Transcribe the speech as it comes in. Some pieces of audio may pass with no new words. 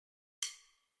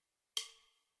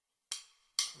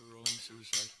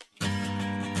suicide.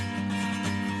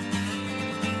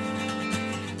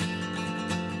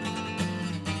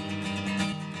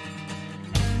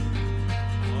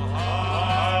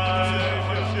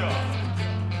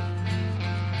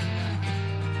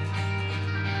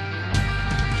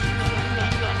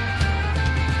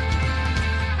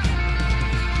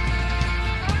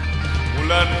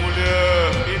 Bulan mulia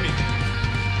ini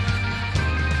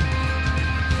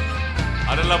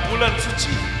adalah bulan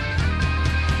suci.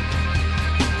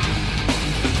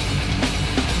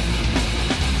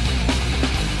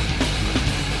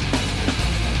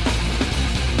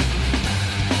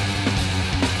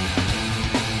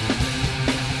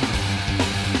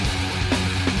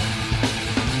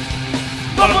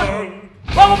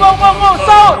 Bangun,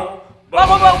 sahur!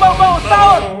 Bangun,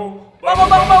 sahur! Bangun,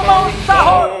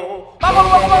 sahur!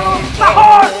 Bangun,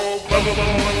 sahur!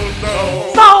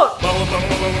 Sahur!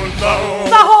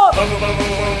 Sahur!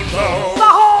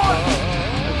 Sahur!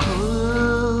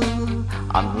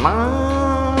 Anang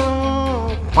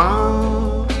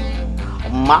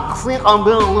masih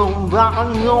belum bangun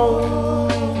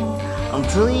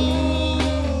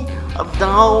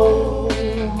atau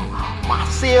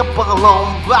masih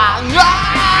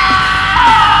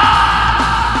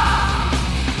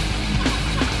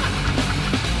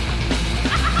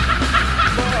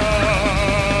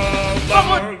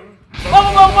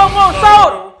belum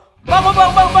bangun.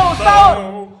 Bangun, sahur!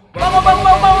 Bangun,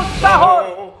 sahur!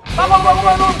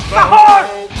 Bangun, sahur!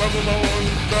 Bangun,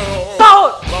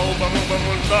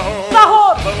 sahur! Sahur!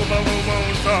 Sahur!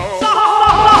 Sahur!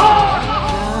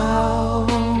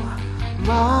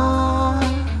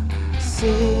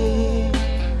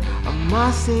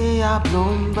 Masih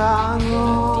belum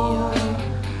bangun,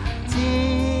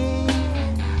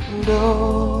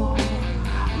 tidur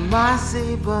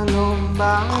masih belum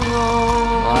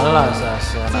bangun. Alah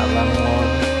Sasa nak bangun.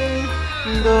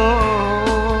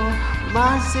 Tidur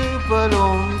masih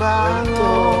belum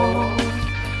bangun.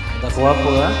 Tak kuat apa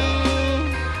lah.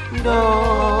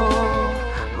 Tidur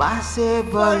masih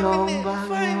belum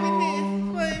bangun.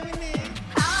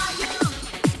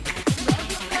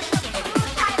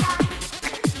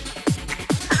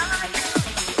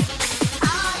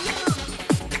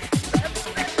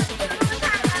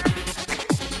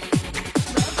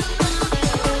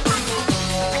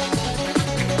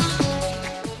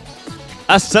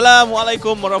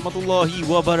 Assalamualaikum warahmatullahi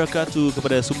wabarakatuh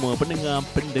kepada semua pendengar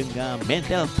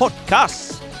Mental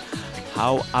Podcast.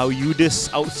 How are you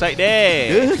this outside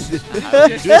there? How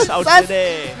are you this outside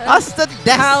there?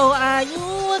 How are you?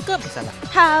 Welcome. Salah.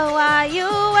 How are you?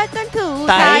 Welcome to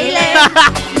Thailand.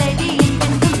 Thailand. Ladies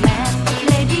and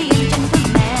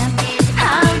gentlemen,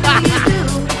 how do you do?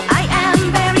 I am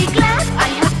very glad,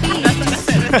 I'm happy.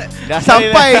 Dah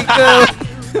Sampai ke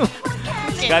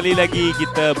sekali lagi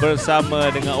kita bersama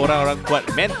dengan orang-orang kuat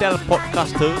Mental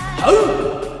Podcaster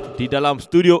di dalam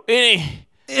studio ini.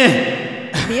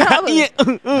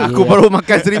 aku baru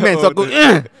makan serimen so aku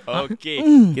Okey,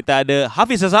 kita ada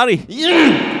Hafiz Azhari,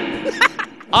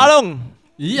 Along,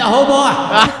 ya hobo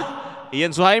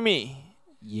Ian Suhaimi,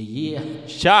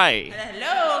 Syai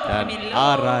dan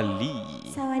Arali.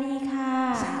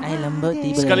 Sawadika. Ai lambat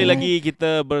tiba. Sekali lagi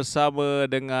kita bersama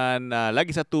dengan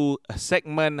lagi satu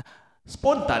segmen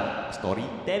spontan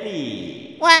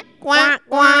storytelling.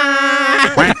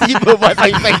 Tiba buat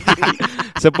fai-fai.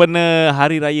 Sempena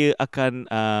hari raya akan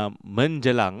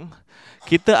menjelang,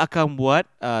 kita akan buat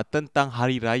tentang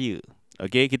hari raya.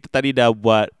 Okey, kita tadi dah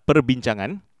buat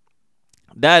perbincangan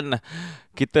dan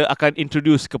kita akan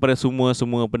introduce kepada semua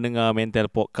pendengar Mental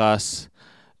Podcast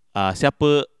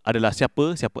siapa adalah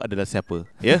siapa adalah siapa,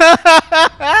 ya.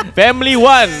 Family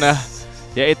One,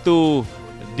 iaitu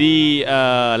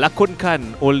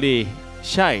dilakonkan oleh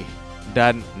Syai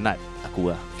dan Nat,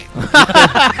 aku lah.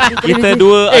 Kita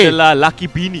dua adalah laki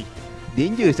bini.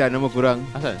 Danger saya nama kurang.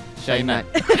 Asal? Syai Nat.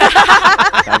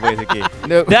 Tak apa, sikit.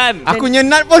 Dan Aku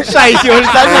nyenat pun shy siul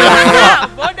sana.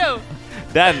 Bodoh.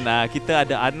 Dan kita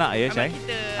ada anak ya, Syai.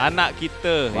 Anak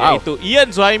kita Wow. iaitu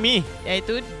Ian Suhaimi.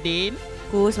 Iaitu Din.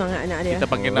 Ku semangat anak dia. Kita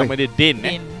panggil nama dia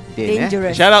Din.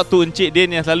 Dangerous. Shout out to Encik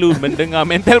Din yang selalu mendengar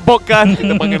Mental Podcast.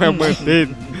 Kita panggil nama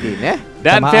Din.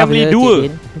 Dan family dua.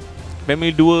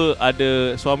 Family dua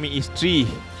ada suami isteri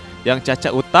yang cacat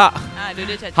otak.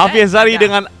 Dua-dua cacat. Hafiz Azhari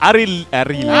dengan Aril.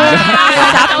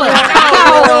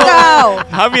 Kau.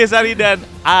 Hafiz Azhari dan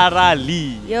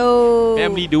Arali. Yo.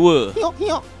 Family dua.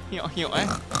 Hiok.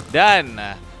 Dan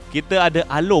kita ada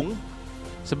Along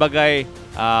sebagai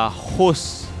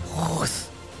host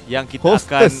yang kita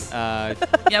Hostess. akan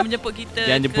Yang menjemput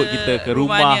kita ke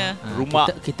rumah.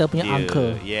 Kita punya Yeah,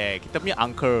 uncle. Yeah, kita punya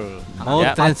uncle. Mau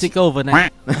Ya. transit ke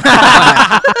overnight.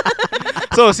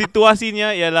 So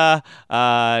situasinya ialah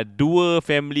dua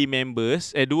family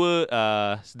members, dua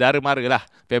saudara mara lah,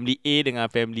 family A dengan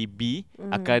family B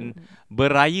akan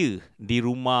beraya di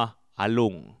rumah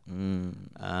Along.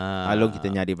 Along kita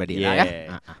nyari balik lah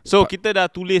ya. So kita dah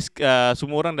tulis,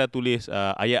 semua orang dah tulis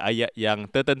ayat-ayat yang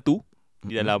tertentu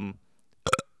di dalam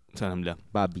Alhamdulillah.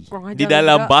 Babi. Di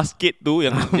dalam basket tu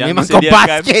yang Memang kau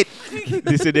disediakan, basket.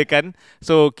 disediakan.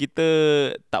 So kita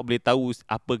tak boleh tahu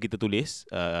apa kita tulis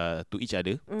to each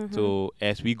other. So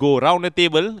as we go round the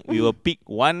table, we will pick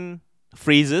one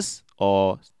phrases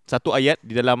or satu ayat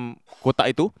di dalam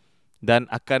kotak itu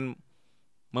dan akan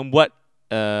membuat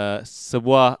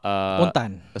sebuah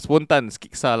spontan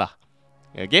skiksa lah.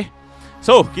 Okay.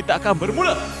 So kita akan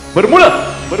bermula.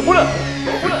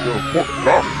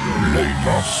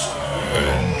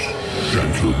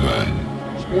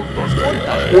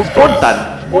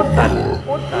 Spontan.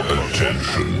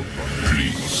 Attention,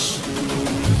 please.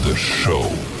 The show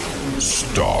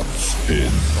starts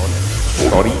in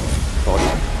 9, 8, 7,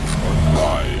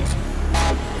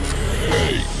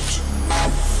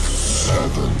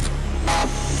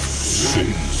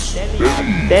 6,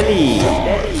 Delhi.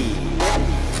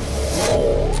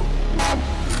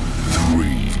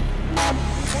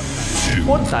 3, 2,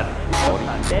 1,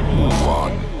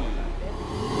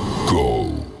 go.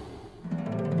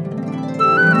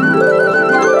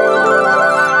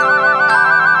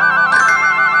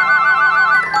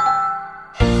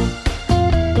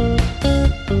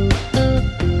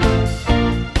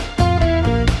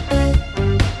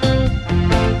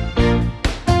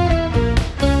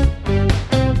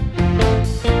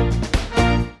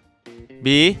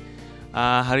 B,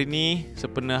 hari ni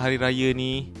sempena hari raya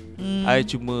ni, I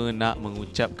cuma nak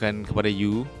mengucapkan kepada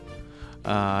you,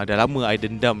 dah lama I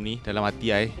dendam ni dalam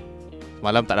hati I.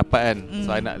 Semalam tak dapat kan,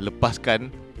 so I nak lepaskan.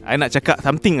 I nak cakap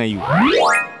something dengan you.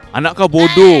 Anak kau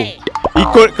bodoh,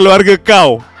 ikut keluarga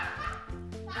kau.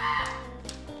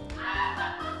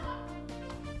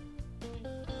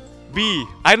 B,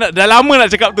 I nak dah lama nak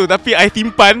cakap tu, tapi I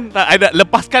timpan, I nak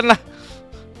lepaskan lah.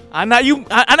 Anak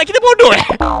kita bodoh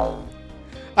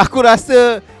Aku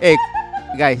rasa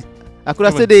guys, aku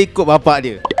rasa dia ikut bapak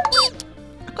dia.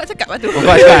 Kau cakap apa tu? Kau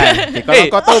kan? Kalau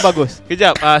kau tahu bagus.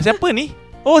 Kejap, siapa ni?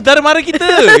 Oh, dara mara kita.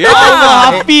 Ya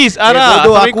Allah, Hafiz, Ara.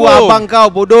 Bodoh, aku abang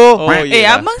kau bodoh. Oh,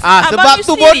 ya. Abang sebab you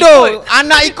tu sendiri bodoh. ikut.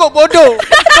 Anak ikut bodoh.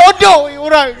 Bodoh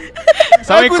orang.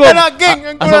 Assalamualaikum. Aku tak nak geng.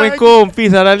 Assalamualaikum,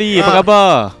 Fiz Arali. Apa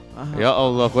khabar? Ya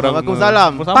Allah, korang.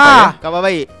 Waalaikumsalam. korang sampai, Pa, khabar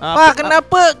baik. Pak,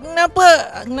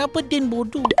 kenapa Din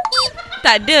bodoh?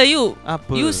 Tak ada you.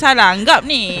 Apa? You salah anggap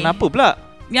ni. Kenapa pula?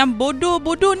 Yang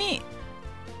bodoh-bodoh ni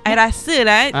I rasa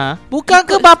lah Bukan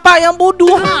ke bapak yang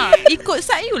bodoh? ikut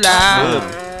side you lah.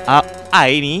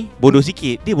 I ni bodoh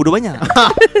sikit, dia bodoh banyak.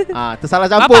 Tersalah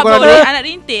campur Bapak korang boleh dua. anak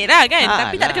rintik lah kan.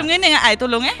 Tapi tak ada kena-mengena dengan I.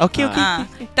 Tolong Okey.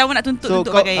 Tahu nak tuntut So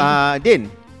untuk kau bagai. Din.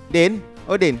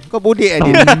 Oh Din, kau bodek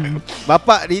Din.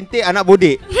 Bapak rintik, anak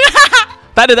bodek.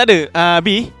 Tak ada.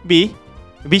 Be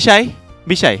shy.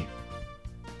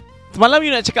 Semalam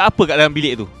you nak cakap apa kat dalam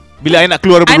bilik tu? Bila I nak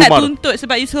keluar dari I nak rumah tu. tuntut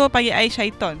sebab you suruh panggil I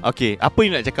syaitan. Okey, apa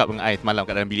you nak cakap dengan I semalam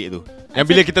kat dalam bilik tu? Yang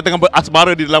bila kita tengah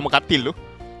berasmara di dalam katil tu.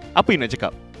 Apa you nak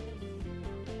cakap?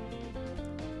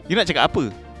 You nak cakap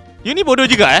apa? You ni bodoh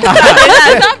juga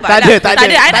Tak ada.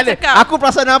 I nak cakap. Aku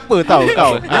perasan apa tahu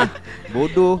kau?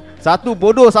 Bodoh. Satu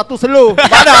bodoh, satu slow.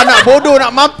 Mana anak bodoh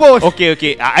nak mampus?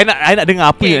 Okey. I nak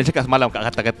dengar apa you nak cakap semalam kat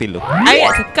atas katil tu. I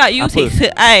nak cakap you Apa? seksa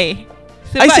I.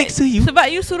 I seksa you? Sebab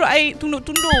you suruh I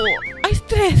tunduk-tunduk. I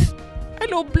stress.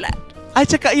 I low blood. I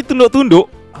cakap you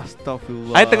tunduk-tunduk.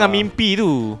 Astagfirullah. I tengah mimpi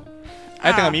tu.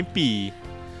 I tengah mimpi.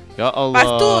 Ya Allah.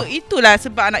 Lepas tu itulah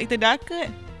sebab anak kita daka kan.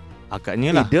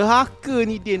 Agaknya lah. Dia haka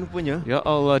ni Din punya. Ya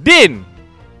Allah. Din.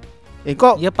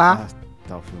 Kau. Ya, Pak.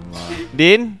 Astagfirullah.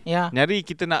 Din. Ya. Nyari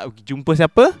kita nak jumpa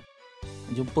siapa?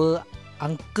 Jumpa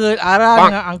Uncle Ara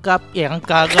dengan Uncle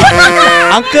Ara.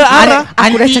 Uncle Ara.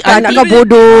 Aku dah cakap anak kau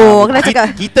bodoh. Aku dah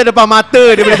cakap. Kita depan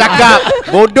mata dia boleh cakap.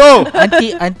 Bodoh.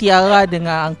 Anti Ara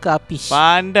dengan Uncle Apis.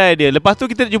 Pandai dia. Lepas tu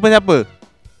kita nak jumpa siapa?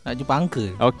 Nak jumpa Uncle.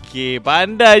 Okey,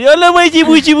 pandai. Yalah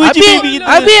buci baby kita.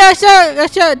 Habis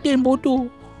rasa Din bodoh.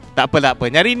 Tak apa.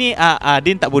 Nyari ni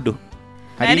Din tak bodoh.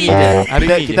 Hari ni Hari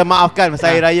ni kita maafkan masa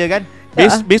hari raya kan.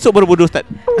 Besok baru bodoh start.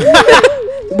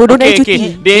 Bodoh naik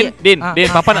Okey. cuti. Din,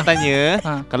 Papa nak tanya,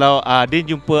 kalau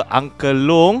Din jumpa Uncle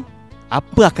Long,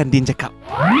 apa akan Din cakap?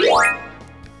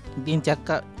 Din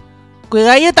cakap kuih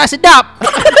raya tak sedap.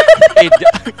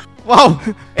 Wow.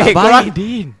 Tak Korang, baik,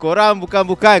 Din. korang bukan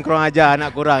korang ajar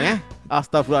anak korang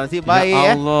Astagfirullahaladzim. Baik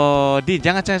Ya Allah, Din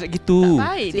jangan cakap gitu.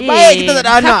 Baik. Baik kita tak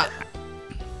ada anak.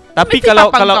 Tapi Mesti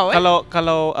kalau papa kalau kau,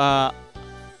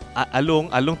 kalau Along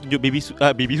tunjuk baby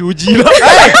suji lah.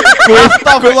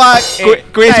 Astagfirullah.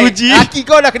 Kuih suji. Laki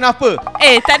kau dah kenapa?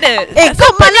 Tak ada.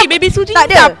 Kau malam baby suji tak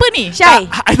ada. apa ni?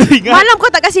 Syai, I tak ingat. malam kau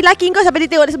tak kasih laki kau sampai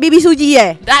dia tengok baby suji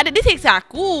Tak ada, dia seksa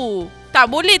aku. Tak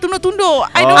boleh tunduk-tunduk.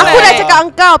 I don't Aku like. dah cakap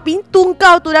engkau, pintu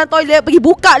kau tu dalam toilet pergi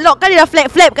buka lock kan dia dah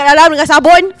flap-flap kat dalam dengan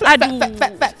sabun. Aduh.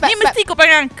 Ni mesti kau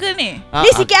panggil uncle ni. Ni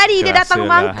sikit hari dia datang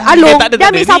Rasalah. Along, tak ada, dia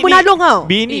tak ambil ada. sabun Ni- Along tau.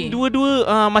 Bini dua-dua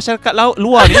masyarakat laut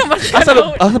luar ni.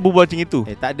 Asal berbual macam itu?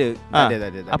 Tak ada. Ah,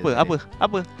 Tak ada.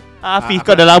 Apa? Hafiz,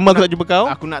 kau dah lama aku tak jumpa kau.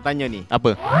 Aku nak tanya ni.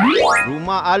 Apa?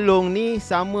 Rumah Along ni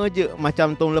sama je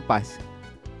macam tahun lepas?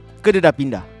 Ke dia dah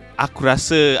pindah? Aku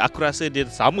rasa dia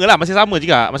sama lah. Masih sama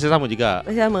juga. Masih sama.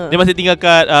 Dia masih tinggal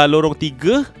kat lorong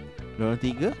 3, Lorong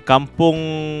 3?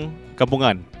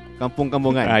 Kampungan.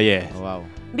 Kampung-kampungan? Yeah. Wow.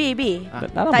 B. Dah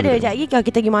lama Tak ada, dah. sekejap lagi kalau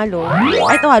kita pergi Malong.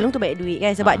 I tahu Along tu banyak duit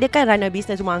kan. Sebab dia kan runner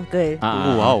business rumah uncle.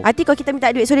 Oh, wow. Nanti kalau kita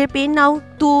minta duit, so dia pay now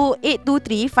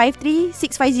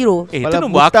 2823-53650. Tu Kepala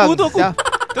nombor butang, aku tu aku. Syah.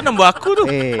 Tu nombor aku tu.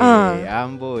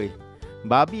 Amboi.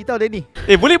 Babi tau dia ni.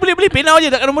 Boleh pay now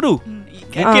je, takkan nombor tu.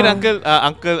 Mungkin Ah.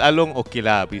 Uncle Along okey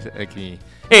lah. Okay.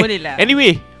 Boleh lah.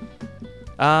 Anyway.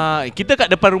 Kita kat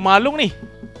depan rumah Along ni.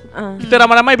 Ah. Kita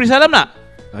ramai-ramai beri salam nak?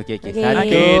 Okey.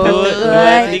 Okey. Satu,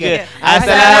 dua, tiga.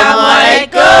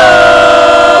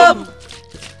 Assalamualaikum.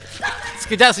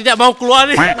 Sekejap mau keluar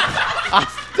ni.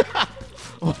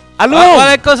 Along.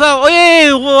 Waalaikumsalam.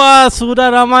 Wah,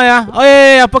 sudah ramai ya.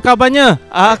 Apa kabarnya?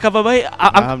 Khabar baik.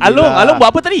 Alhamdulillah. Along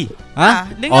buat apa tadi?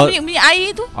 Dengar bunyi air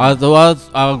tu.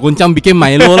 Goncang bikin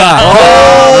Milo lah.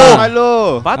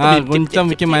 Halo. Goncang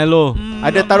bikin Milo.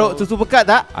 Ada taruh susu pekat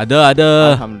tak? Ada.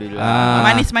 Alhamdulillah.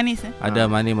 Manis-manis. Ada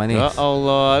manis-manis. Ya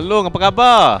Allah, Along apa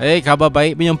khabar? Khabar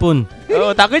baik penyampun.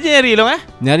 Tak kerja nyari Along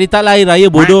Nyari tak lahir raya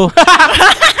bodoh.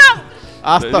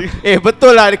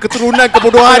 Betul lah keturunan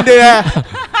kebodohan dia.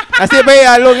 Nasib baik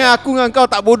Along dengan aku dengan kau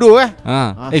tak bodoh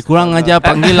Kurang ajar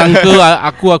panggil uncle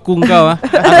aku engkau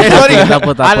sorry. Tak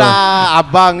apa. Alah,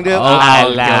 abang dia.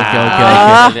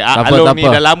 Okey. Along ni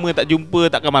dah lama tak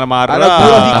jumpa, takkan marah-marah. Kalau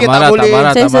kurang sikit tak boleh.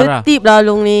 Sensitif lah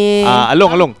Along ni.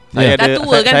 Along. Ya. Dah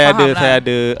tua kan, faham lah. Saya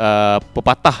ada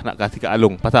pepatah nak kasih kat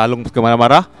Along. Pasal Along suka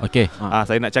marah-marah. Okey.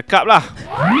 Saya nak cakap lah.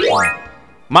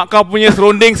 Mak kau punya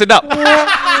serunding sedap.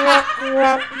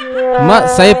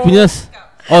 Mak saya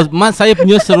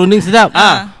punya serunding sedap.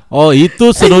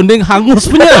 Itu serunding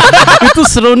hangus punya. Itu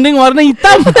serunding warna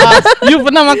hitam. You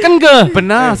pernah makan ke?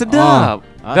 Pernah, sedap.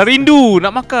 Dah rindu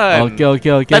nak makan.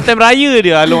 Okey. Time raya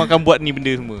dia Along akan buat ni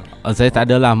benda semua. Saya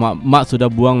tak adalah. Mak sudah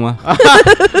buang mah.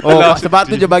 Sebab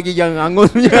tu je bagi yang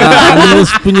angus punya.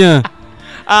 Hangus punya.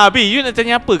 B, you nak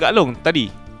tanya apa kat Along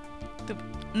tadi?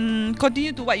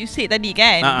 Continue to what you said tadi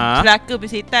kan. Ah. Celaka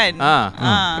bersetan.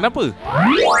 Kenapa?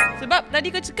 Sebab tadi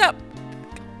kau cakap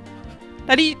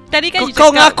Tadi kan you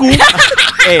Kau cakap ngaku.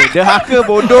 Derhaka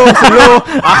bodoh slow.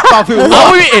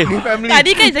 Astagfirullah. Family.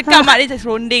 Tadi kan cakap mak dia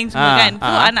seronding semua kan.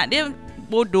 So Ah. anak dia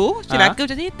bodoh, celaka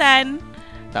macam setan.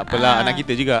 Tak apalah, anak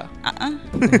kita juga.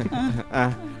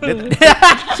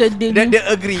 Sedih. Dia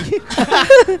agree.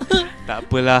 Tak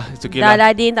apalah, it's okay Dah lah.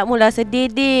 lah Din, tak mula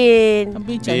sedih Din.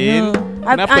 Din,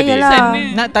 kenapa Din? Yelah.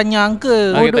 Nak tanya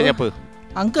uncle. Kita tanya apa?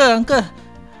 Uncle.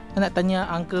 Nak tanya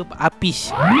uncle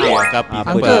Apis. Kapi.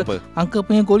 Uncle, uncle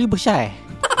punya goli besar.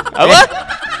 Apa?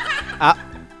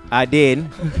 Din.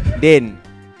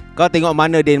 Kau tengok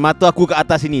mana Din? Mata aku kat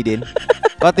atas sini Din.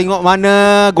 Kau tengok mana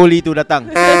goli tu datang?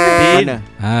 Din. Mana?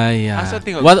 Ayah. Asal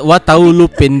tengok. What tahu lu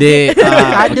pendek.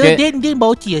 Ada Din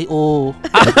bawa CIO.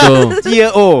 Betul.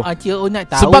 CIO. CIO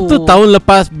nak tahu. Sebab tu tahun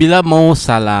lepas bila mau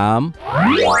salam,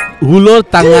 hulur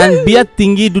tangan biar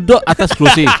tinggi duduk atas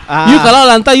kerusi. You kalau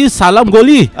lantai you salam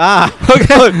goli.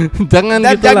 Betul. Jangan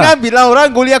Dan gitu jangan lah. bilang orang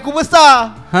goli aku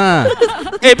besar.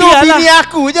 Itu biarlah. bini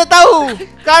aku je tahu.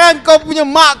 Sekarang kau punya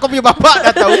mak, kau punya bapak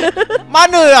dah tahu.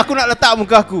 Mana aku nak letak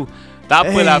muka aku? Tak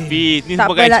apalah, Fiz. Ni Tak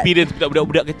sebagai apalah. experience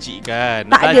budak-budak kecil kan.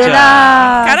 Tak Nak ada belajar.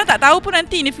 lah. Sekarang tak tahu pun,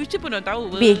 nanti in the future pun dah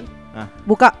tahu. B,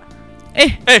 buka.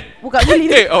 Buka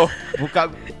goli tu. Buka.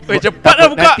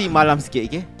 Cepatlah buka. Nanti malam sikit,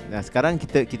 okay? Nah, sekarang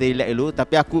kita relax dulu.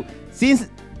 Tapi aku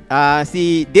since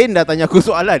si Din dah tanya aku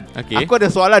soalan. Okay. Aku ada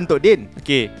soalan untuk Din.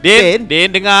 Okay, Din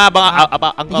dengar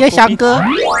abang Yes, uncle.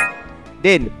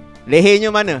 Din, lehernya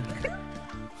mana?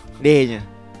 Lehernya.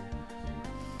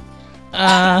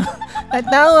 Tak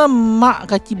tahu mak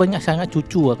kaki banyak sangat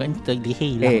cucu kan kita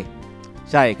leher lah.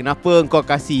 Syai, kenapa kau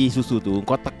kasih susu tu?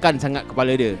 Kau tekan sangat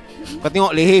kepala dia. Kau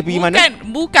tengok leher pergi mana?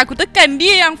 Bukan aku tekan,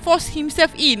 dia yang force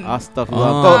himself in.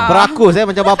 Astagfirullah. Kau berakus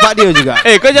macam bapak dia juga.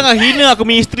 Kau jangan hina aku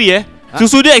punya isteri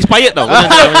Susu dia expired tau.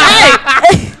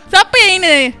 Siapa yang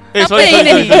ini? Siapa sorry, yang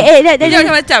ini? Dah. Dia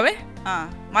macam-macam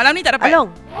Malam ni tak dapat.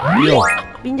 Along, Yo.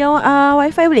 pinjam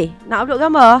wifi boleh? Nak upload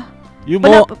gambar. You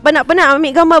mau Penat ambil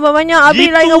gambar banyak.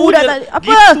 Habis lain dengan budak tak.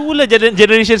 Apa? Gitulah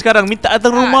generation sekarang. Minta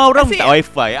datang rumah orang minta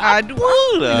wifi. Aduh.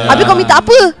 Apalah. Habis kau minta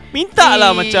apa? Minta lah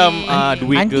macam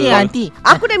duit ke. Aunty.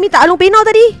 Aku dah minta Along PayNow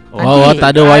tadi. Oh,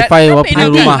 tak ada wifi punya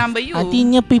rumah.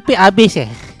 Auntynya prepaid habis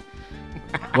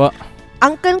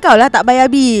Uncle kau lah tak bayar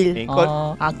bil.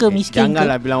 Uncle miskin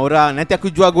Janganlah bilang orang. Nanti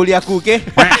aku jual goli aku, okey?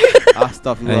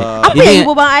 Astagfirullah. Apa yang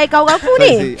ibu bang air kau dengan aku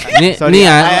ni? Ni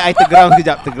I tergeram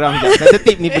sekejap.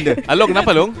 Sensitif ni benda. Along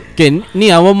kenapa Long? Okay,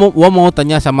 ni awak mau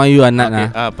tanya sama you anak Okay,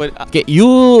 nah. apa? Okay,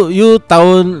 you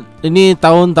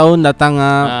tahun datang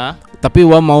tapi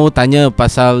Wah mau tanya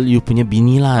pasal you punya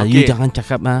bini lah. You jangan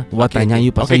cakap Wah tanya you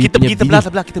pasal you punya bini.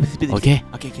 Sebelah kita Okay.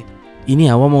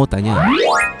 Ini awak mau tanya.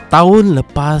 Tahun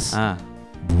lepas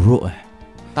buruk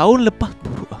Tahun lepas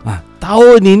buruk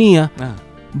tahun ini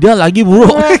dia lagi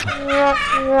buruk.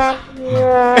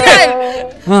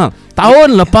 Tahun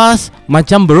lepas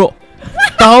macam buruk.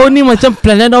 Tahun ni macam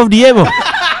Planet of the Apes.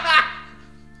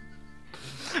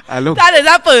 Along. Tak ada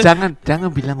siapa.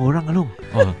 Jangan bilang orang Along.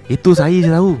 Itu saya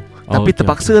je tahu. Tapi okay.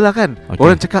 terpaksa lah kan.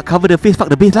 Orang cakap cover the face, fuck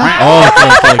the base lah.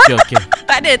 Okay.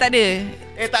 Tak ada. Tak ada.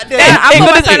 Apa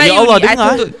masalah ya you Allah ni?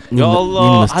 dengar. Ya Allah. Ni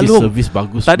mesti Along. servis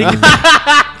bagus. Tadi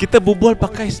kita berbual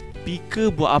pakai speaker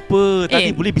buat apa?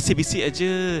 Tadi boleh bisik-bisik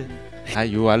aja.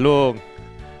 Ayo Along.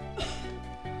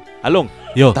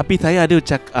 Yo. Tapi saya ada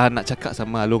nak cakap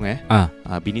sama Along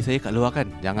bini saya kat luar kan.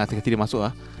 Jangan hati-hati dia masuk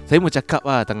Saya mau cakap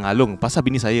tengah Along pasal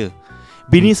bini saya.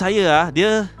 Bini saya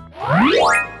dia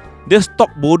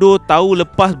stok bodoh tahu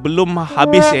lepas belum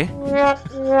habis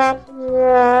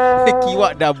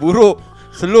Kiwak dah buruk.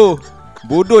 Slow.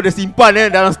 Bodoh dah simpan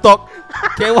dalam stok.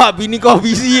 Kewak bini kau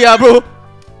busy bro.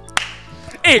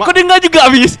 Kau dengar juga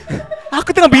habis.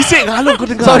 Aku tengah bisik dengan Along, kau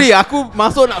dengar. Sorry, aku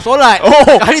masuk nak solat.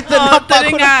 Kali ternampak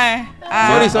aku dengar.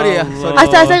 Sorry.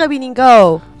 Asal-asal dengan bini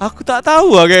kau. Aku tak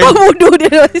tahu kan. Kau bodoh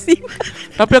dia masih.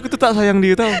 Tapi aku tu tak sayang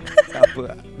dia tau. Tak apa.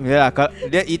 Yalah,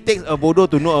 it takes a bodoh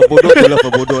to know a bodoh to love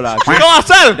a bodoh lah. Kau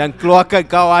asal. Dan keluarkan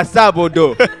kau asal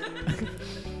bodoh.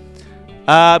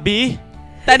 B.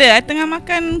 Tak ada. Tengah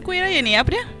makan kuih raya ni.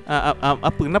 Apa dia?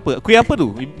 Apa? Kenapa? Kuih apa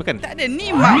tu? Makan? Tak ada.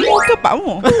 Ni makmu ke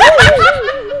pakmu?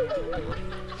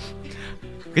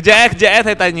 Kejap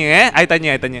saya tanya I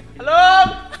tanya. Along.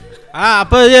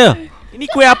 Apa je? Ini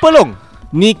kuih apa Long?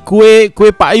 Ni kuih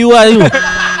Pak Yu lah you.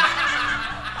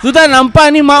 Sudah nampak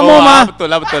ni makmum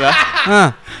Betul lah.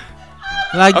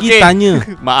 Lagi okay. tanya.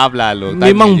 Maaf lah Long.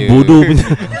 Memang bodoh punya.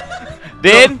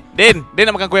 Den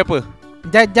nak makan kuih apa?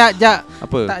 Jap.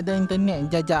 Apa? Tak ada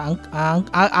internet. Jap.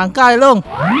 Angka Long.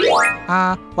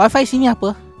 Wifi sini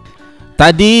apa?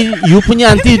 Tadi you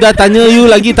punya aunty dah tanya you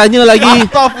lagi.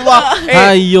 Astagfirullah.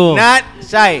 Ayo. Nat,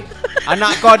 Syai.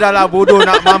 Anak kau dah lah bodoh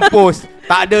nak mampus.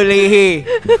 Tak ada leher.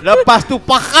 Lepas tu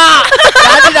pakak.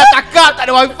 Tadi dah cakap tak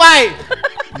ada wifi.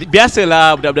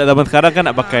 Biasalah budak-budak zaman sekarang kan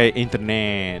nak pakai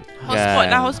internet. Hotspot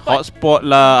lah, Hotspot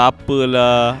lah,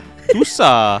 apalah.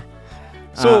 Susah.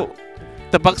 So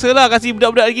terpaksa lah kasih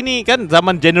budak-budak gini kan.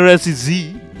 Zaman generasi Z.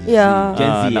 Ya. Gen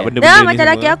Z, nak benda-benda Dah ni macam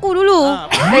semua. laki aku dulu.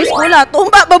 Dari sekolah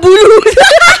tombak berbulu.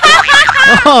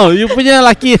 You punya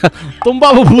laki tombak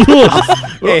berbulu.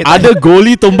 Ada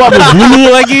goli tombak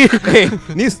berbulu lagi.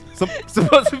 Ni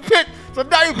sebut-sebut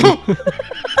sedap you.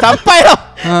 Sampai lah.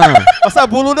 Pasal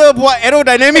bulu dia buat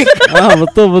aerodynamic.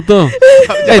 Betul.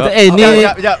 Ni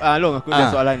Sekejap. Long, aku ada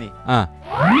soalan ni.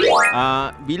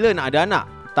 Bila nak ada anak?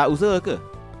 Tak usaha ke?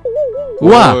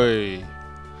 Wah.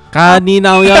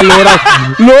 Kaninau ya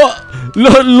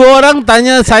lu orang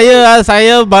tanya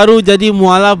saya baru jadi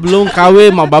mualaf belum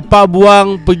kahwin, mak bapak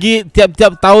buang pergi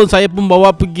tiap-tiap tahun saya pun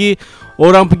bawa pergi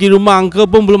orang pergi rumah uncle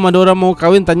pun belum ada orang mau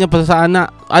kahwin, tanya pasal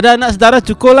anak. Ada anak saudara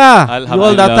cukup lah. You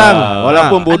all datang.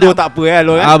 Walaupun bodoh tak apa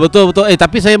lo kan. Betul.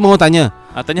 Tapi saya mau tanya.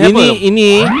 Tanya apa?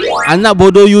 Ini anak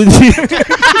bodoh you ni.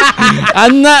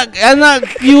 anak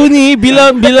you ni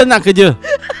bila nak kerja?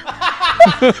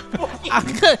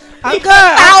 Uncle.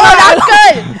 Tahun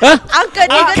Uncle. Uncle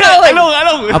 3 tahun.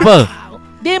 Along. Apa?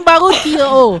 Dia baru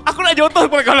 3 Aku nak jotos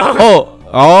pada kau.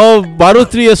 Baru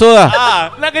 3 years old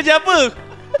lah. Nak kerja apa?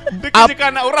 Dia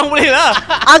kerjakan anak orang boleh lah.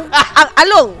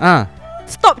 Along.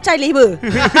 Stop child labor.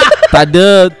 Tak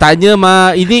ada. Tanya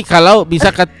ini kalau bisa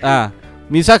kata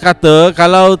misal kata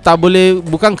kalau tak boleh,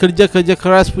 bukan kerja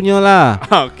keras punya lah.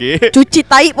 Okay. Cuci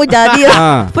tahi pun jadi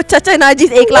lah. Pecah-pecah najis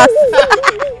A-class.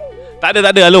 Tak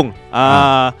ada Along.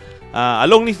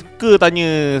 Along ni suka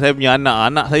tanya saya punya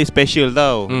anak saya special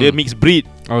tau. Dia mixed breed.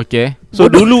 Okay. So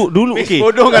dulu okay.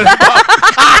 Bodoh kan.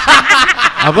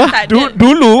 Apa?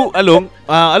 Dulu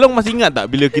Along masih ingat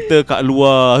tak bila kita kat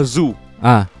luar zoo?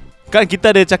 Kan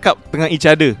kita ada cakap dengan each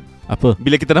other Apa?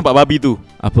 bila kita nampak babi tu.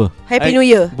 Apa? Happy New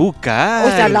Year. Bukan.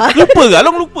 Oh, salah. Lupa ke?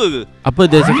 Along lupa ke? Apa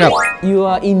dia cakap? You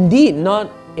are indeed not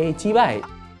a cibai.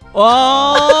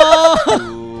 Oh.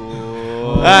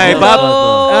 Hai,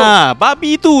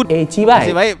 babi tu. A cibai.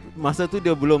 Nasib baik masa tu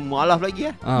dia belum mualaf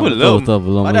lagi Belum. Betul,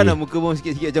 belum Padahal lagi. nak muka pun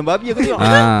sikit-sikit macam babi aku tengok.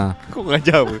 Kau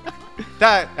ngajar apa?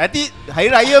 Tak, nanti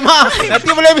hari raya mah. Nanti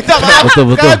boleh minta maaf.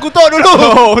 Betul, betul. Kan kutuk dulu.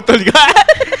 Oh, betul juga.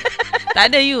 Tak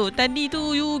ada you. Tadi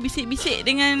tu you bisik-bisik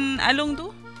dengan Along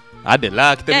tu.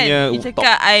 Adalah kita Kan? punya You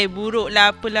cakap I buruk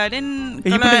lah apalah. Dan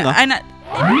you kalau pendengar? I nak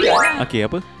Okey,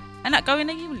 apa? I nak kahwin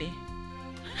lagi boleh?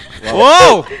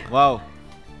 Wow. Wow.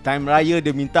 Time raya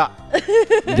dia minta.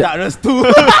 Tak restu.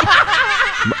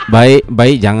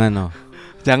 Baik jangan tau.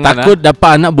 Jangan Takut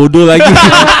dapat anak bodoh lagi.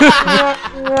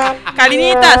 Kali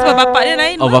ni tak sebab bapak dia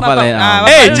lain. Oh, bapak lain.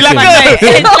 Bapak Eh, dia celaka. memang lain.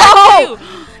 Celaka you.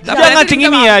 Jangan macam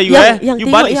ni ya you Yang You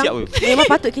tengok balik yang siap you. memang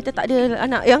patut kita tak ada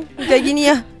anak yang kayak gini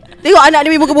lah. Tengok anak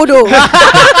dia muka bodoh.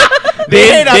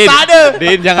 Din, dah tak ada.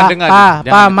 Din jangan dengar.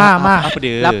 Apa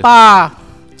dia?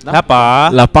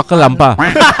 Lapar. Lapar ke lampar?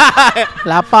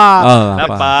 Lapar. Oh,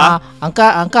 Lapar.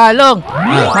 Angka Along.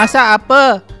 Masak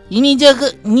apa? Ini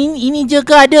je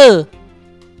ke ada?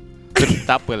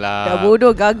 Tak apalah. Dah bodoh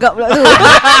gagap pula tu.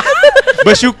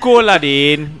 Bersyukurlah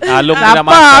Din. Along dia dah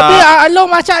Lapar. Habis masak. Along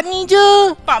masak ni je.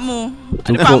 Pakmu. Ada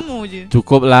Cukup. pakmu je.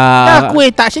 Cukup Dah lah.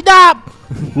 kuih tak sedap.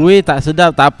 Kuih tak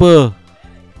sedap tak apa.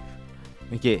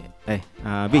 Okey.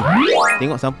 Bi.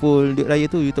 Tengok sampul duit raya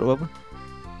tu you taruh berapa?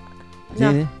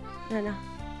 Nah. Sini. Nah.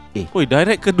 Oi,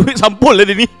 direct ke duit sampul lah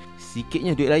dia ni.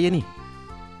 Sikitnya duit raya ni.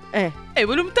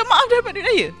 Belum minta maaf dah dapat duit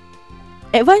raya.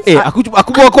 Advance. Aku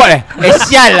buat kuat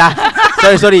sial lah.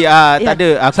 Sorry. Tak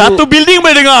ada. Aku Satu building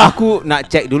boleh dengar. Aku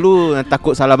nak check dulu,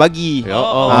 takut salah bagi. Ya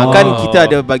Allah. Kan kita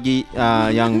ada bagi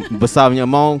yang besar punya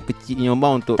amount, kecil punya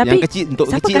amount untuk Tapi yang kecil untuk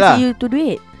siapa kecil lah. kasih you tu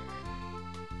duit?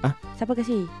 Hah? Siapa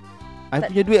kasih? I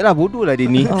punya duit lah, bodoh lah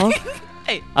dia ni. Oh.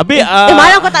 Habis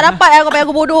malam kau tak dapat kau bayar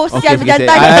aku bodoh. Sial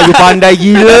berjantan. You pandai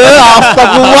gila.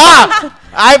 Astagfirullah.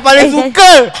 I paling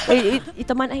suka.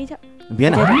 Teman I sekejap.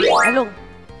 Biar nak. Along.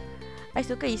 I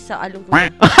suka isap Along tu.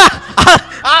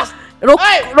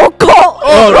 Rokok.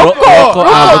 Rokok.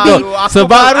 Betul.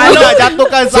 Sebab baru nak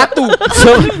jatuhkan satu.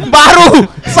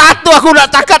 Baru satu aku nak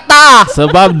cakap tak.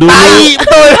 Sebab dulu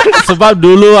betul. Sebab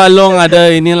dulu Along ada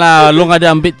inilah, Along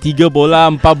ada ambil 3 bola,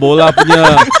 4 bola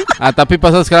punya. Tapi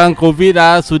pasal sekarang Covid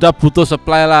sudah putus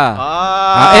supply lah.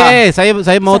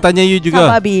 Saya mau tanya you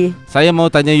juga. Babi. Saya mau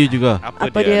tanya you juga.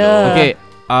 Apa dia? Okey.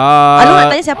 Along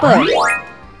nak tanya siapa?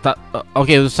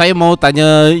 Okay, saya mau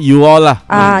tanya you all lah.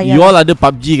 You all ada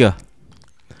PUBG ke?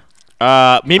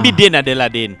 Maybe Din ada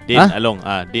lah Din. Along.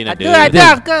 Din ada.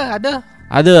 Ada ke? Ada.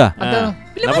 Ada lah. Ada.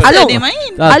 Bila masa dia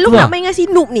main? Along nak main dengan si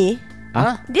Noob ni.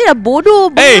 Dia dah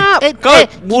bodoh banget. Kau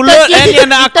mulut ni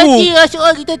anak aku. Kita kira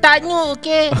soal kita tanya,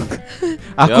 okey.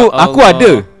 Aku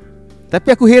ada. Tapi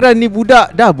aku heran ni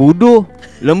budak dah bodoh.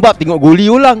 Lembab tengok goli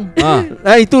ulang.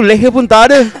 Itu leher pun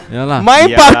tak ada. Yalah. Main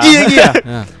PUBG lagi lah.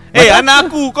 Anak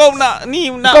aku kau nak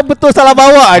Kau betul salah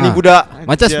bawa ni budak.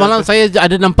 Macam semalam saya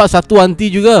ada nampak satu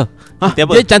aunty juga.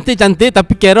 Dia cantik-cantik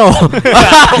tapi kerok.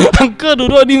 Angka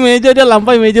duduk di meja, dia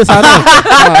lampai meja sana.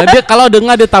 Dia kalau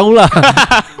dengar dia tahulah.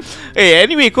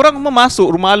 Anyway, korang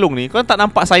masuk rumah Along ni, korang tak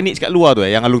nampak signage kat luar tu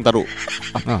yang Along taruh?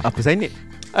 Apa signage?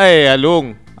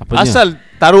 Along. Apanya? Asal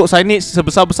taruh signage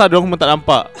sebesar-besar diorang pun tak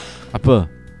nampak. Apa?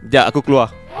 Sekejap aku keluar.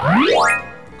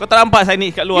 Kau tak nampak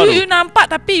signage kat luar tu? You nampak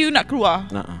tapi you nak keluar.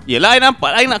 Yelah, I nampak.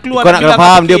 I nak keluar. Kau nak kena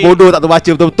faham dia bodoh tak tahu baca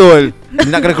betul-betul. Dia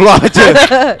nak kena keluar baca.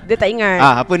 Dia tak ingat.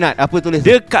 Apa Nat? Apa tulis?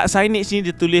 Dia kat signage ni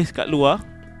dia tulis kat luar,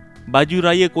 baju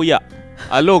raya koyak.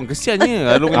 Along,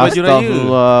 kesiannya Along dengan baju raya.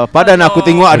 Astagfirullah. Padahal aku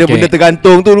tengok ada benda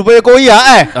tergantung tu, rupanya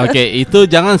koyak Okay, itu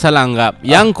jangan salah anggap.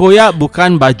 Yang koyak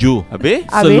bukan baju. Habis?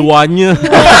 Seluarnya.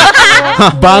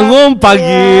 Bangun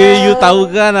pagi, you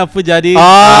tahu kan apa jadi?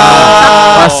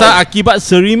 Pasal akibat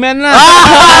serimen lah.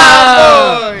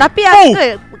 Tapi aku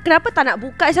kenapa tak nak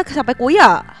buka sampai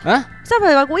koyak?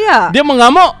 Sampai koyak? Dia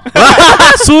mengamuk.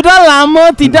 Sudah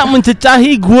lama tidak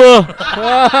mencecahi gua.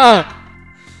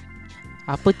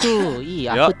 Apa tu?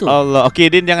 Apa tu? Allah.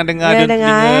 Okay, Din jangan dengar Jangan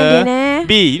dengar, Din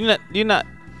B, you nak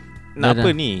apa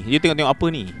ni? You tengok apa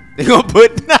ni? Tengok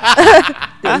bird.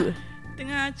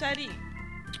 Tengah cari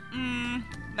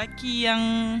laki yang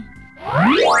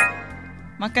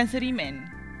makan serimen.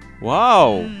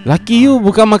 Wow. Laki you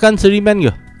bukan makan serimen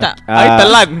ke? Tak. I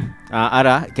telan.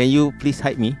 Ara, can you please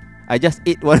hide me? I just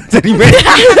ate one serimen.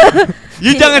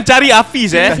 You jangan cari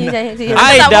Hafiz Tak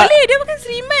boleh, dia makan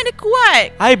serimen, dia kuat.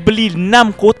 I beli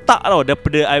 6 kotak tau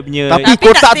daripada I punya. Tapi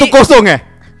kotak tu kosong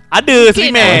Ada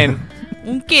serimen.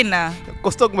 Mungkin lah.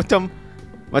 Kosong macam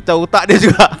otak dia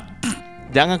juga.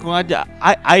 Jangan kau ajak.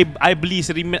 I beli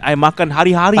serimen, I makan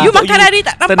hari-hari. You untuk makan hari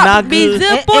tak nampak tenaga.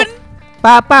 beza pun.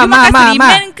 Pa, You makan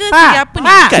serimen ke apa ni?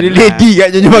 Ada lady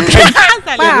katnya je makan.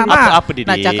 Apa dia?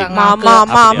 Nak cakap dengan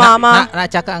Mama. Nak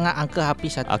cakap dengan Uncle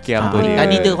Hafiz satu. Okey, apa dia?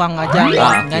 Tadi dia orang ajar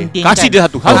dengan Din. Kasih dia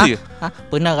satu. How dia?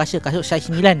 Pernah rasa kasut saiz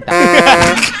 9 tak?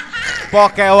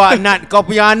 Pakai awak Nat, kau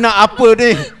punya anak apa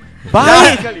ni?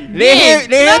 Baik sekali. Leher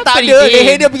tak kenapa ada. Din?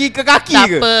 Leher dia pergi ke kaki Tak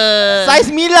ke? apa. Saiz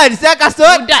 9 saya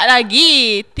kasut. Budak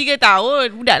lagi 3 tahun.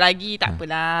 Budak lagi. Tak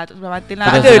apalah. Tak sebelah mata lah.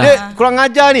 Tak ada, dia kurang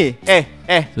ajar ni.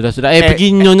 Sudah. Pergi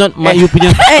nyonyot mak you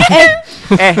punya.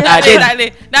 Tak boleh.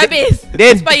 Dah habis. Din.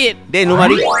 Expired. Din, lu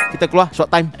mari. Kita keluar short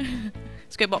time.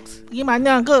 Square box.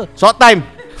 Gimana ke? Short time.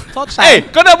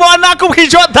 Kau dah bawa anak aku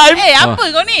pergi short time? Apa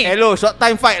kau ni? Hello, short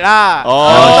time fight lah. Oh.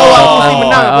 Kau tahu aku mesti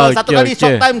menang apa? Okay, Satu kali okay.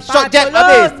 short time, short jab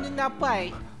habis.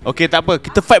 Okey, tak apa.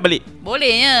 Kita fight balik.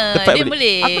 Bolehnya. Tepat Dia boleh.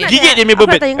 boleh. Aku nak Gigit dia punya Aku nak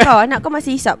bebet. tanya kau, anak kau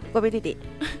masih hisap kau punya titik?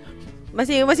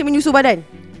 Masih menyusu badan?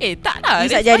 Tak lah.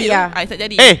 Isap dia jari expired. lah. Isap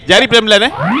jari. Jari pelan-pelan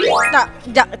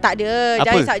Tak ada. Apa?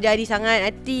 Jangan hisap jari sangat,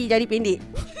 nanti jari pendek.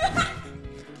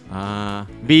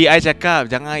 B, I cakap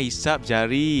jangan hisap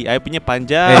jari. I punya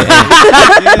panjang.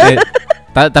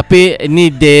 Tapi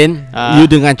ni Den, you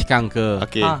dengan cakap Uncle.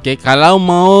 Okey. Kalau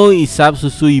mau isap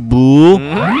susu ibu,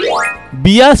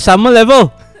 biar sama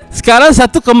level. Sekarang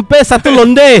satu kempes, satu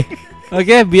londe.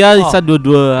 Okey, biar isap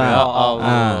dua-dua. Ya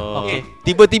Allah. Okay.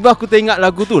 Tiba-tiba aku teringat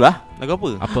lagu tu lah. Lagu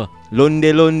apa? Apa?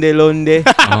 Londe.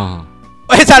 Ah.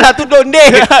 Salah tu donde.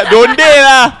 Donde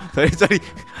lah. Sorry.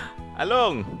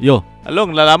 Along. Yo, Along,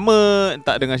 dah lama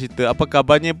tak dengar cerita. Apa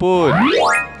kabarnya pun?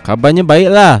 kabarnya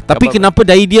baiklah. Tapi Khabar kenapa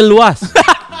dahi dia luas?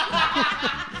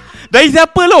 Dari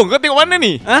siapa Long? Kau tengok mana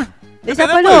ni? Dia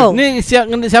siapa lu? Ni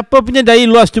siapa punya dahi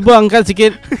luas? Cuba angkat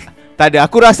sikit. Tak ada,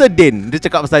 aku rasa Din. Dia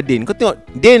cakap pasal Din. Kau tengok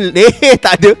Din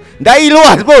tak ada. Dai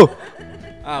luas pun.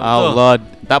 Allah,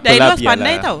 tak Dari apalah, luas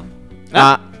pandai biarlah. tau.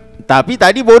 Tapi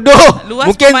tadi bodoh. Luas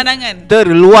Mungkin pemandangan.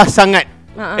 terluas sangat.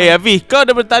 Hafiz, kau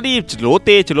dah tadi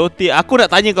celoteh. Aku nak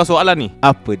tanya kau soalan ni.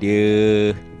 Apa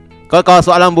dia? Kalau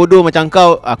soalan bodoh macam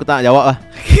kau, aku tak nak jawab lah.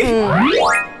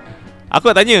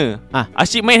 Aku nak tanya.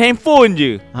 Asyik main handphone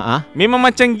je. Memang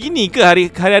macam gini ke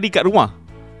hari-hari kat rumah?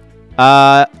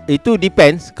 Itu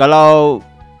depends. Kalau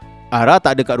Ara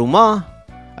tak ada kat rumah,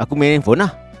 aku main handphone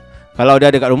lah. Kalau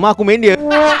dia ada kat rumah, aku main dia.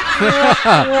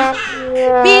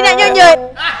 Bi nak nyonyot.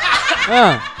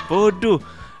 Bodoh.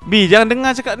 B, jangan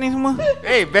dengar cakap ni semua.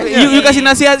 Best You kasih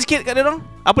nasihat sikit kat dia orang.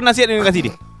 Apa nasihat yang you kasih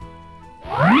dia?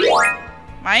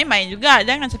 Main-main juga.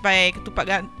 Jangan sampai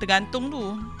ketupat tergantung tu.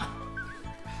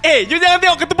 You jangan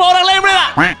tengok ketupat orang lain boleh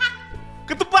tak?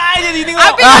 Ketupat aja ni tengok.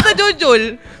 Habis kata jojol.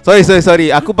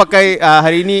 Sorry. Aku pakai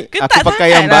hari ni Ketat aku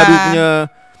pakai yang sangat baru lah. punya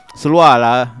seluar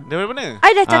lah. Dari mana?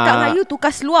 I dah cakap dengan you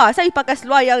tukar seluar. Saya pakai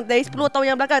seluar yang dari 10 tahun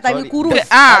yang belakang. Time you kurus.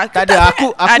 Tak ada,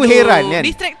 aku heran kan.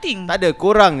 Distracting. Tak ada,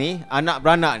 korang ni anak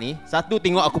beranak ni, satu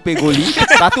tengok aku pay goli,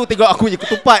 satu tengok aku punya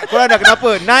ketupat. Korang dah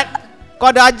kenapa? Nat, kau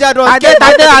ada ajar dorang sikit.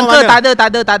 Tak ada Uncle, tak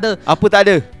ada. Apa tak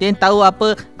ada? Dia tahu apa.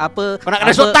 Kau nak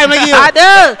kena short time lagi ke? Tak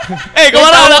ada. Kau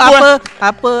marah anak aku.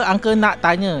 Apa Uncle nak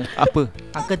tanya? Apa?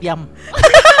 Uncle diam.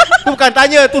 Tu bukan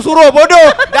tanya, tu suruh bodoh.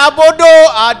 Dah bodoh.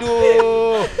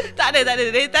 Aduh. Tak ada.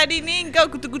 Dari tadi ni kau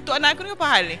kutuk-kutuk anak aku ni apa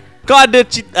hal ni? Kau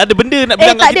ada benda nak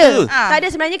bilang tak kat ada. kita? Tak ada,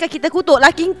 sebenarnya kan kita kutuk.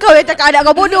 Laki kau yang cakap anak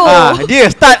kau bodoh. Dia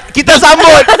start, kita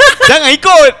sambut. Jangan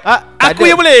ikut. Aku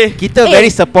yang boleh. Kita very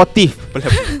supportive.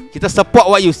 Kita support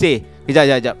what you say.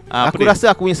 Kejap. Aku dia? rasa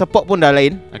aku punya support pun dah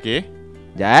lain. Okey.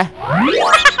 Sekejap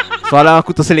Soalan aku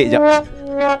terselit sekejap.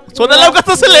 Soalan kau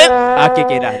terselit.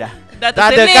 Okay, dah. Dah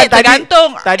Tak ada terselit, kan tergantung.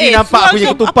 Tadi nampak aku punya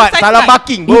suam-suam, ketupat. apa Salah saiz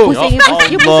marking. You pusing.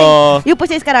 You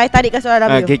pusing sekarang. I tarikkan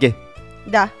soalan you. Okay.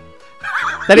 Dah.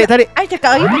 Tarik. I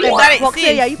cakap you pakai Tarik, boxer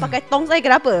sis. ya. You pakai tong saya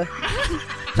kenapa?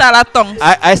 Salah tong.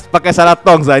 I pakai salah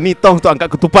tongs lah. Ni tongs tu angkat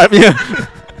ketupat punya.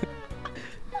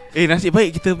 Nasib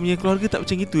baik kita punya keluarga tak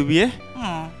macam gitu, Bi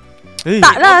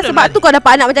Tak lah, sebab tu kau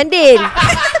dapat anak macam Din.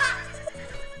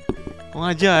 Kau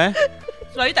ajar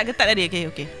Suara tak ketat tadi. Okay.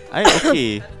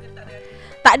 Okey.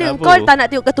 Tak ada, Apa? kau tak nak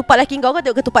tengok ketupat lelaki kau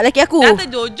tengok ketupat lelaki aku. Dah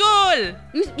terjojol.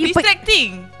 You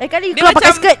Distracting. kali you Dia keluar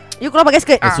pakai macam- skirt. You keluar pakai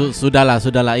skirt.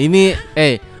 Sudahlah. Ini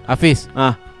Hafiz.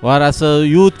 Wah rasa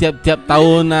you tiap-tiap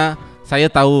tahun saya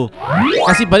tahu.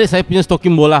 Kasih balik saya punya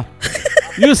stocking bola.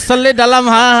 You selit dalam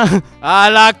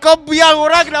Alah, kau biang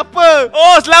orang kenapa?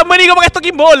 Oh, selama ni kau pakai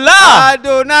stocking bola.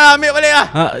 Aduh, nak ambil balik lah.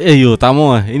 You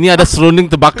tamu. Ini ada serunding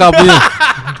terbakar punya.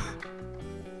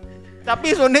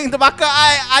 Tapi sondeng terbakar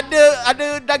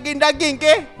ada daging-daging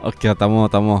ke? Okey, tamu.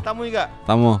 Tamu juga.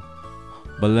 Tamu.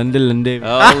 Berlendeh-lendeh.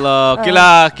 Allah. Okey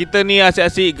lah, kita ni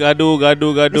asyik-asyik gaduh.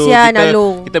 Kesian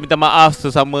Along. Kita minta maaf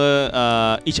sesama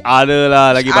each other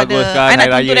lah. Lagi bagus kan I nak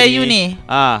hari tuntut raya dari you ni.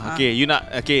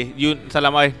 Okey, you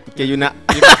salam ai. Okay, you nak.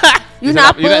 You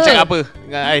nak You nak apa? cakap apa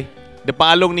dengan ai?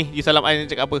 Depan Along ni, you salam ai,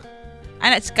 cakap apa?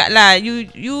 I nak cakap lah,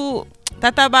 you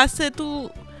tata bahasa tu.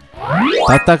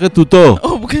 Tata ke tuto?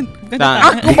 Oh bukan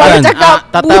Tak, Aku baru cakap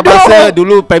tata bodoh. bahasa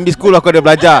dulu primary school aku ada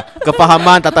belajar.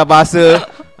 Kefahaman tata bahasa.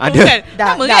 Ada. Bukan.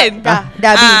 Dah, Sama dah, kan?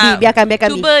 dah, biarkan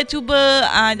Bi. Cuba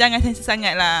jangan sensi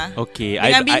sangat lah. Okey,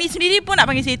 Dengan bini sendiri pun nak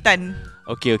panggil setan.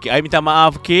 Okey, I minta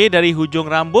maaf dari hujung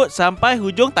rambut sampai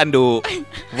hujung tanduk.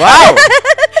 Wow.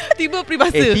 Tiba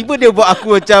peribahasa. Tiba dia buat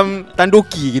aku macam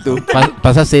tandoki gitu.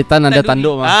 Pasal setan ada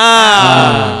tanduk mah.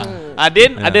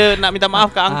 Adin, ada nak minta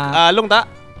maaf ke Along tak?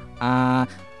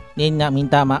 Ni nak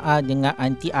minta maaf dengan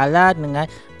Aunty Ala dengan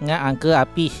Uncle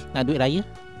Apis nak duit raya.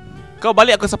 Kau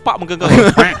balik aku sepak muka kau.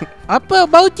 Apa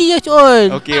bau cia Syul?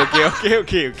 Okey.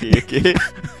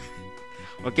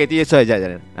 Okey, tu je soal jap.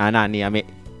 Nah, ni ambil.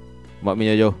 Buat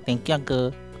minyak Jojo. Thank you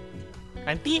Uncle.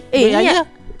 Aunty, Ni duit raya.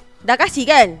 dah kasih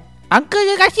kan? Uncle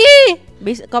je kasih.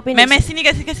 Kau pinang. Memes sini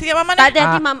kasih kat mama Tak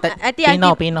nak. ada,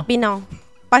 nanti Pinau.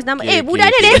 Pas nama. Okay,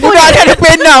 budak okay, dia okay. telefon. Budak dia ada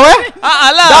pena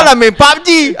Alah. Dah lah main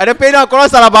PUBG. Ada pena,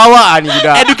 korang salah bawa ni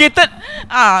budak. Educated.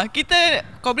 Kita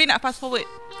kau boleh nak fast forward.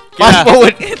 Fast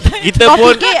forward. Kita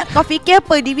pun Kau fikir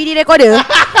apa DVD recorder?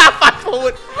 Fast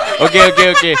forward.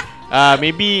 Okay.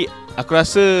 Maybe aku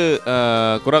rasa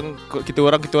kita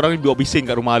orang buat bising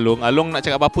kat rumah Along. Along nak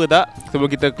cakap apa-apa tak sebelum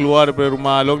kita keluar daripada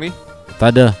rumah Along ni?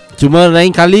 Tak ada. Cuma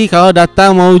lain kali kalau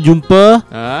datang mau jumpa,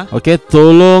 okey,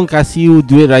 tolong kasih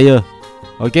duit raya.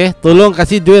 Okey, tolong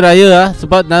kasih duit raya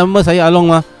sebab nama saya Along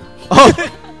mah. Oh,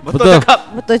 betul cakap.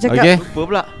 Betul cakap. Okey. Lupa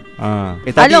pula.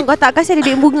 Tadi Along, kau tak kasih ada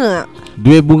duit bunga tak?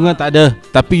 duit bunga tak ada,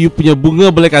 tapi you punya bunga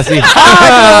boleh kasih.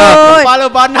 Aduh. Kepala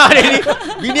banar dia ni.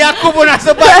 Bini aku pun nak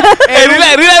sebab.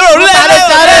 Relax Tak ada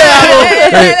cara aku.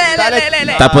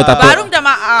 Tak apa. Baru minta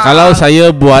maaf. Kalau saya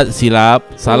buat silap,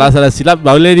 salah silap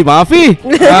boleh dimaafi.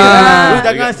 Lu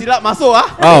jangan silap masuk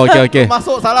Oh, okey.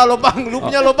 Masuk salah lubang. Lu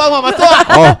punya lubang masuk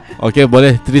Oh, okey,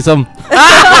 boleh. Threesome.